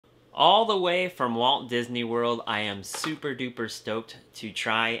All the way from Walt Disney World, I am super duper stoked to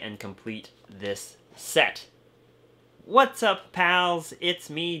try and complete this set. What's up, pals? It's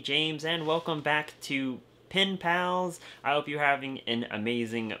me, James, and welcome back to Pin Pals. I hope you're having an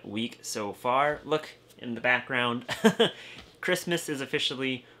amazing week so far. Look in the background. Christmas is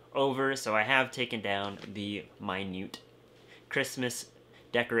officially over, so I have taken down the minute Christmas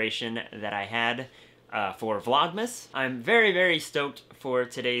decoration that I had for Vlogmas. I'm very, very stoked for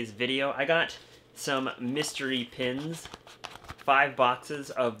today's video. I got some mystery pins, 5 boxes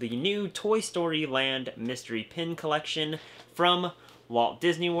of the new Toy Story Land mystery pin collection from Walt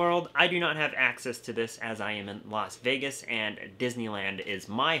Disney World. I do not have access to this as I am in Las Vegas and Disneyland is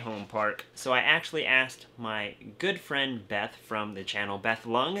my home park, so I actually asked my good friend Beth from the channel Beth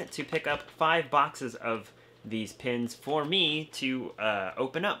Leung to pick up 5 boxes of these pins for me to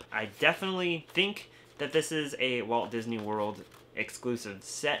open up. I definitely think that this is a Walt Disney World exclusive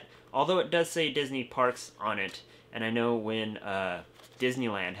set, although it does say Disney Parks on it, and I know when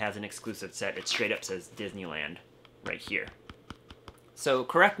Disneyland has an exclusive set, it straight up says Disneyland right here. So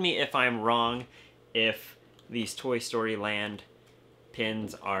correct me if I'm wrong if these Toy Story Land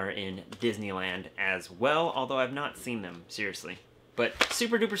pins are in Disneyland as well, although I've not seen them, seriously. But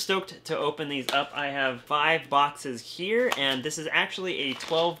super duper stoked to open these up. I have 5 boxes here, and this is actually a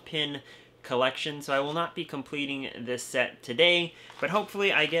 12-pin collection, so I will not be completing this set today, but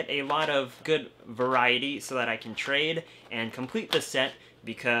hopefully I get a lot of good variety so that I can trade and complete the set,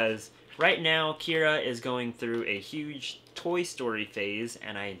 because right now Kira is going through a huge Toy Story phase,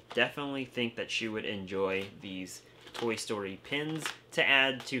 and I definitely think that she would enjoy these Toy Story pins to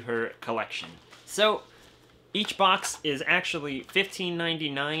add to her collection. So each box is actually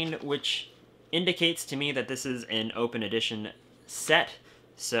 $15.99, which indicates to me that this is an open edition set,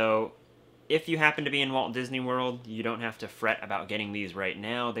 so if you happen to be in Walt Disney World, you don't have to fret about getting these right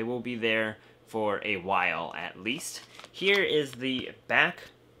now. They will be there for a while, at least. Here is the back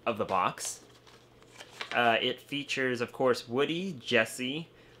of the box. It features, of course, Woody, Jessie.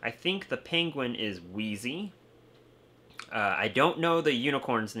 I think the penguin is Wheezy. I don't know the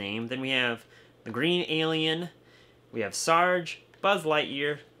unicorn's name. Then we have the green alien. We have Sarge, Buzz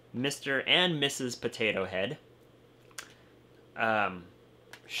Lightyear, Mr. and Mrs. Potato Head.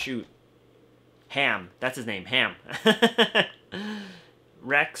 Shoot. Ham. That's his name. Ham.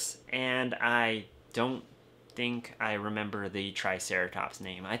 Rex, and I don't think I remember the Triceratops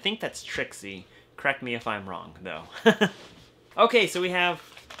name. I think that's Trixie. Correct me if I'm wrong, though. Okay, so we have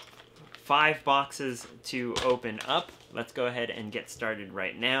 5 boxes to open up. Let's go ahead and get started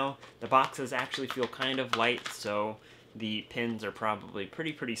right now. The boxes actually feel kind of light, so the pins are probably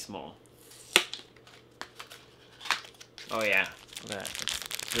pretty small. Oh yeah, look at that.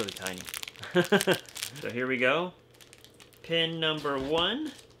 It's really tiny. So here we go. Pin number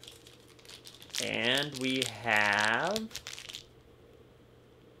 1. And we have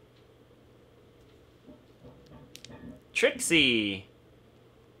Trixie.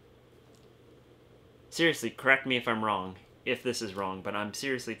 Seriously, correct me if I'm wrong, if this is wrong, but I'm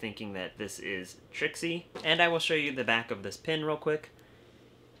seriously thinking that this is Trixie. And I will show you the back of this pin real quick.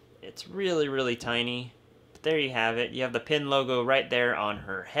 It's really tiny. But there you have it. You have the pin logo right there on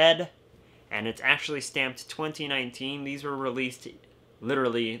her head. And it's actually stamped 2019. These were released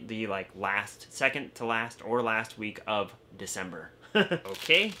literally the second to last or last week of December.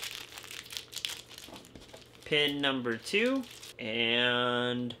 Okay. Pin number 2.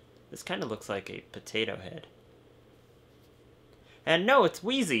 And this kind of looks like a potato head. And no, it's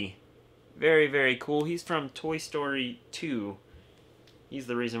Wheezy. Very cool. He's from Toy Story 2. He's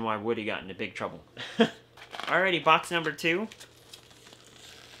the reason why Woody got into big trouble. Alrighty, box number 2.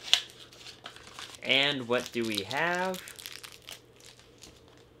 And what do we have?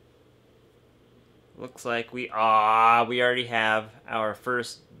 Looks like we already have our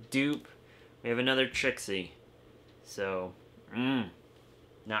first dupe. We have another Trixie. So,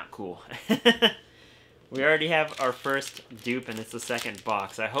 not cool. We already have our first dupe, and it's the second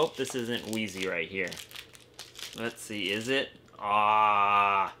box. I hope this isn't Wheezy right here. Let's see, is it?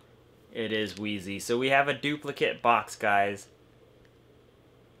 It is Wheezy. So we have a duplicate box, guys.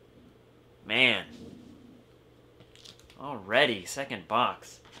 Man. Already, second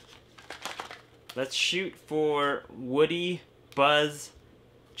box. Let's shoot for Woody, Buzz,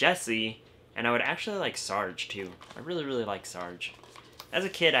 Jessie, and I would actually like Sarge too. I really like Sarge. As a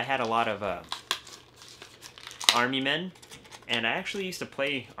kid, I had a lot of Army Men, and I actually used to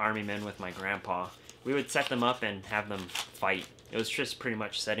play Army Men with my grandpa. We would set them up and have them fight. It was just pretty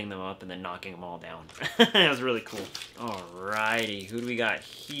much setting them up and then knocking them all down. It was really cool. Alrighty, who do we got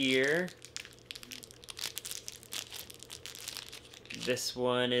here? This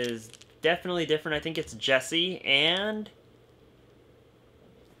one is definitely different. I think it's Jesse, and...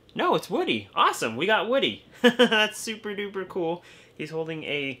 No, it's Woody. Awesome, we got Woody. That's super duper cool. He's holding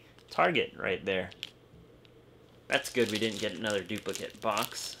a target right there. That's good we didn't get another duplicate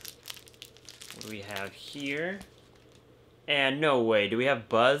box. What do we have here? And no way, do we have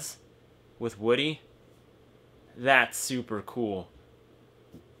Buzz with Woody? That's super cool.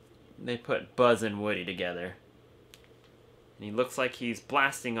 They put Buzz and Woody together. And he looks like he's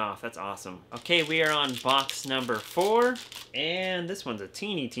blasting off. That's awesome. Okay, we are on box number 4. And this one's a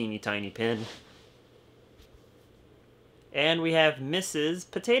teeny tiny pin. And we have Mrs.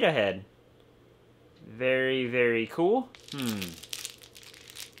 Potato Head. Very, very cool.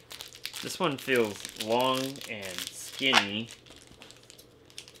 This one feels long and skinny.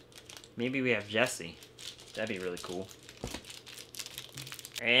 Maybe we have Jesse. That'd be really cool.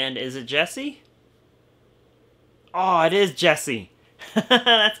 And is it Jesse? Oh, it is Jesse.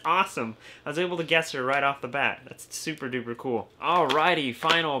 That's awesome. I was able to guess her right off the bat. That's super duper cool. Alrighty,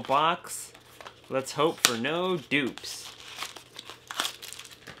 final box. Let's hope for no dupes.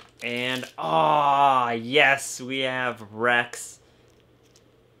 And, yes, we have Rex.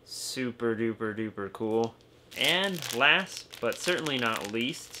 Super duper duper cool. And last, but certainly not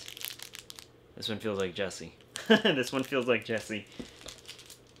least, this one feels like Jesse. This one feels like Jesse.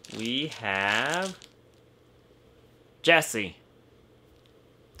 We have... Jesse.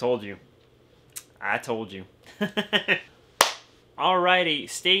 Told you. I told you. Alrighty,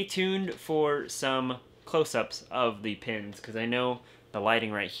 stay tuned for some close-ups of the pins, because I know the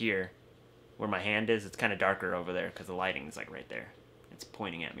lighting right here, where my hand is, it's kind of darker over there, because the lighting is like right there. It's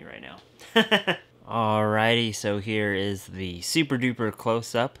pointing at me right now. Alrighty, so here is the super duper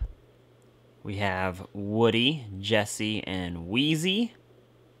close-up. We have Woody, Jesse, and Wheezy.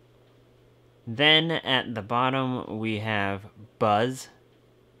 Then at the bottom we have Buzz,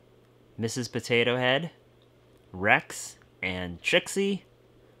 Mrs. Potato Head, Rex, and Trixie.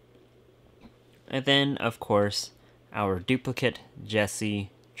 And then, of course, our duplicate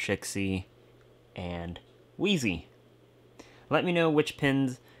Jesse, Trixie, and Wheezy. Let me know which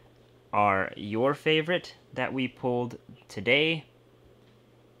pins are your favorite that we pulled today.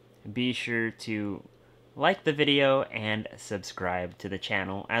 Be sure to like the video and subscribe to the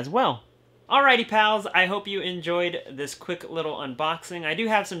channel as well. Alrighty pals, I hope you enjoyed this quick little unboxing. I do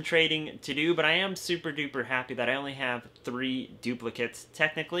have some trading to do, but I am super duper happy that I only have 3 duplicates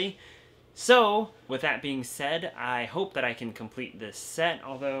technically. So, with that being said, I hope that I can complete this set,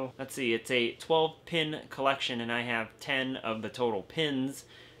 although, let's see, it's a 12-pin collection and I have 10 of the total pins,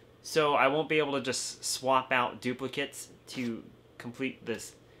 so I won't be able to just swap out duplicates to complete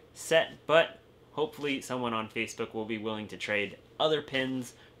this set, but hopefully someone on Facebook will be willing to trade other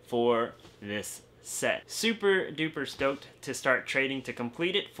pins for this set. Super duper stoked to start trading to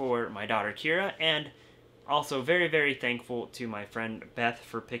complete it for my daughter Kira, and also very, very thankful to my friend Beth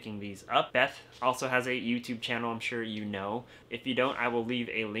for picking these up. Beth also has a YouTube channel, I'm sure you know. If you don't, I will leave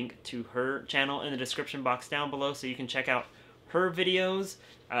a link to her channel in the description box down below so you can check out her videos.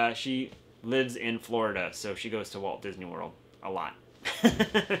 She lives in Florida, so she goes to Walt Disney World a lot.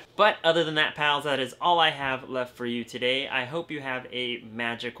 But other than that, pals, that is all I have left for you today. I hope you have a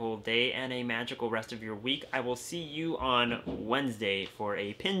magical day and a magical rest of your week. I will see you on Wednesday for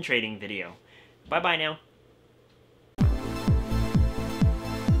a pin trading video. Bye-bye now.